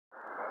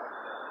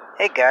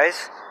Hey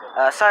guys,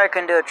 sorry I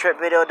couldn't do a trip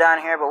video down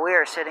here, but we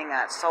are sitting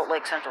at Salt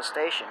Lake Central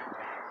Station.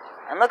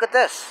 And look at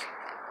this.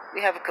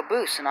 We have a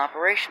caboose in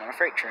operation on a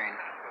freight train.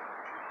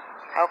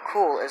 How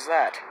cool is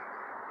that?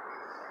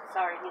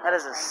 Sorry. That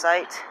is a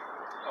sight.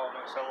 Oh, no,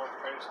 someone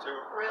trains too.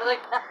 Really?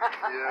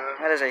 Yeah.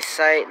 That is a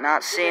sight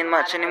not seen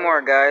much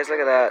anymore, guys.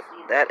 Look at that.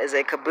 That is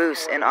a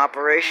caboose in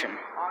operation.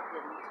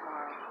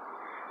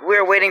 We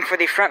are waiting for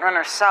the front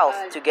runner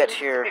south to get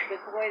here.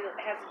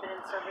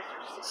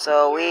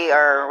 So we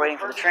are waiting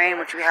for the train,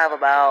 which we have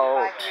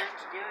about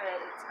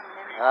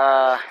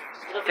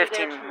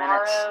 15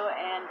 minutes.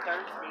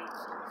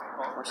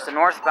 Which the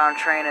northbound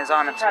train is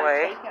on its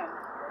way.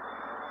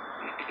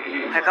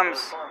 Here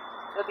comes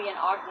It'll be in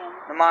Ogden.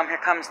 the mom. Here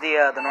comes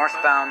the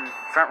northbound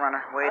front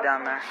runner way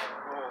down there.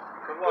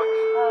 Good luck.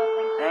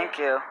 Oh, Thank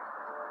you.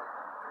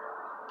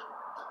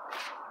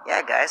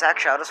 Yeah, guys.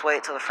 Actually, I'll just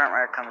wait till the front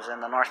runner comes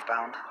in, the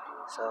northbound.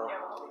 So,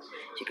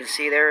 as you can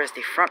see, there is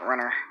the front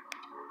runner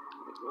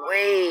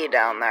way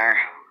down there.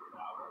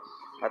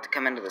 About to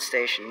come into the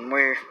station.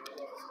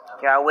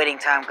 Our waiting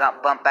time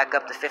got bumped back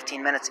up to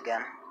 15 minutes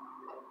again.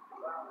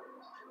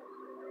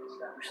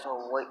 We're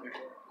still waiting.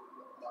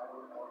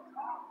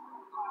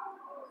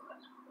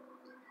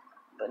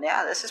 But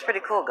yeah, this is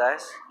pretty cool,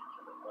 guys.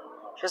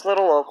 Just a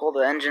little local. The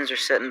engines are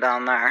sitting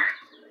down there.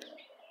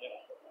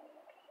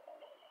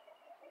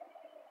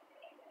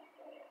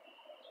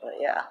 But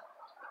yeah.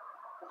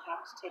 We'll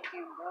have to take the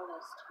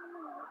umbrellas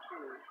tomorrow,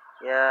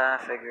 too. Yeah,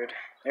 I figured.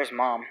 There's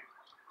Mom.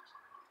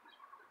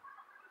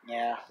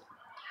 Yeah.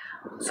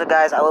 So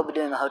guys, I will be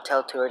doing a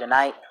hotel tour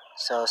tonight,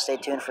 so stay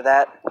tuned for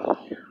that.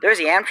 There's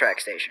the Amtrak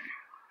station.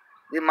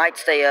 We might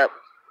stay up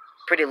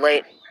pretty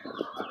late,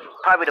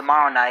 probably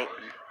tomorrow night,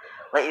 and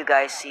let you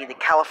guys see the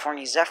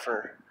California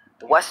Zephyr,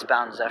 the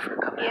westbound Zephyr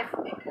coming in. If it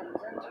comes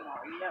in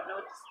tomorrow, you don't know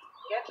what the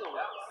schedule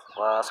is.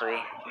 Well, so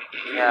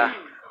yeah,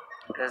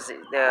 because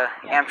the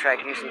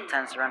Amtrak usually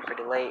tends to run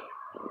pretty late.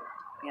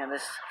 You know,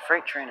 this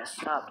freight train is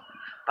stopped.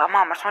 But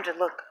Mom, I just want you to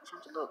look.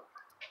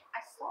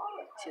 I saw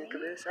it. See the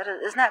caboose?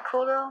 Isn't that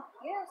cool, though?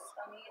 Yes,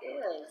 honey, it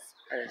is.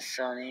 That is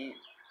so neat.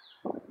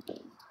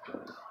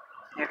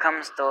 Here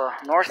comes the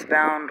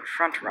northbound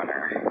front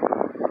runner.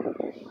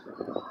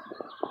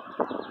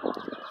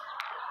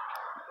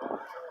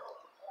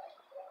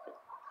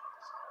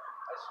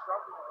 I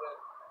struggle with,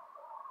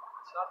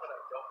 it's not that I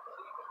don't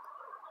believe it can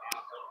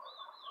happen,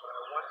 but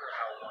I wonder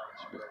how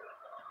widespread it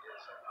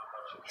is and how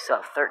much it We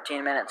still have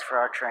 13 minutes for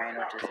our train,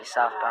 which is the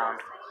southbound.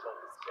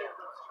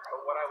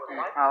 But what I would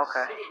like Oh, to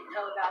okay. I didn't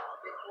know about the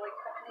big boy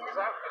coming in.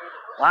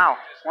 Wow.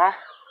 Well,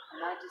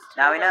 And I just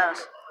now he told him,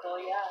 knows. Oh,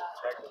 yeah.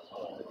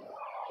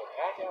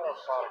 hang out our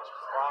products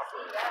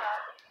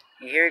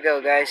properly. Here you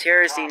go, guys.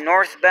 Here is the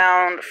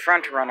northbound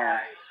front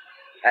runner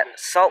at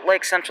Salt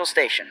Lake Central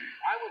Station.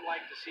 I would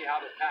like to see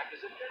how they pack,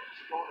 because if they're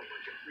just throwing a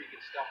bunch of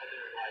freaking stuff in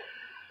there, like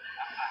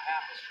a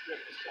half a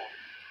strip of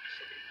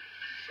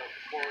some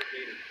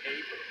corrugated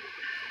paper.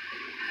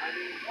 I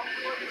mean, what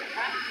is it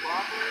packed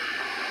properly?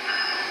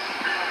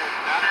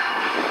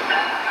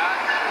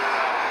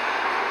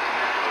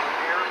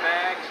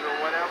 Airbags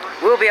or whatever.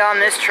 We'll be on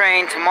this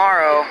train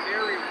tomorrow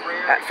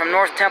from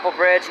North Temple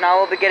Bridge, and I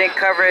will be getting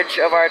coverage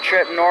of our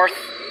trip north.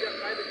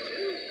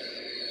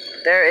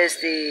 There is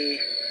the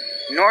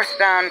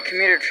northbound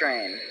commuter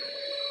train.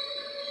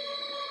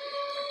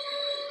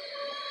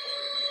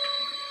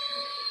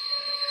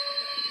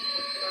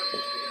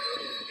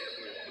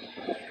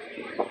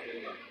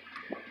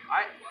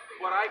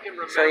 What I can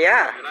remember, So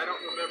yeah. and I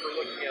don't remember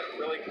looking at it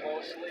really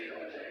closely,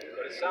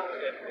 but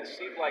it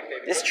seemed like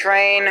they This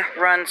train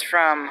runs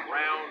from round,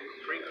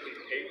 crinkly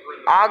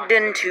paper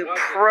Ogden to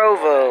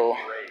Provo,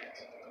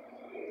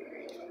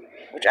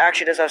 which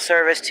actually does have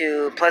service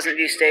to Pleasant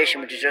View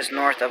Station, which is just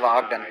north of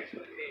Ogden.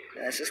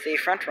 And this is the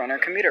front runner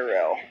commuter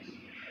rail.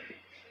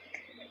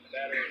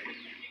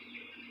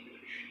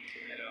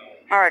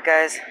 Alright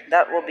guys,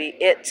 that will be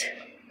it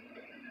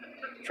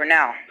for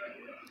now.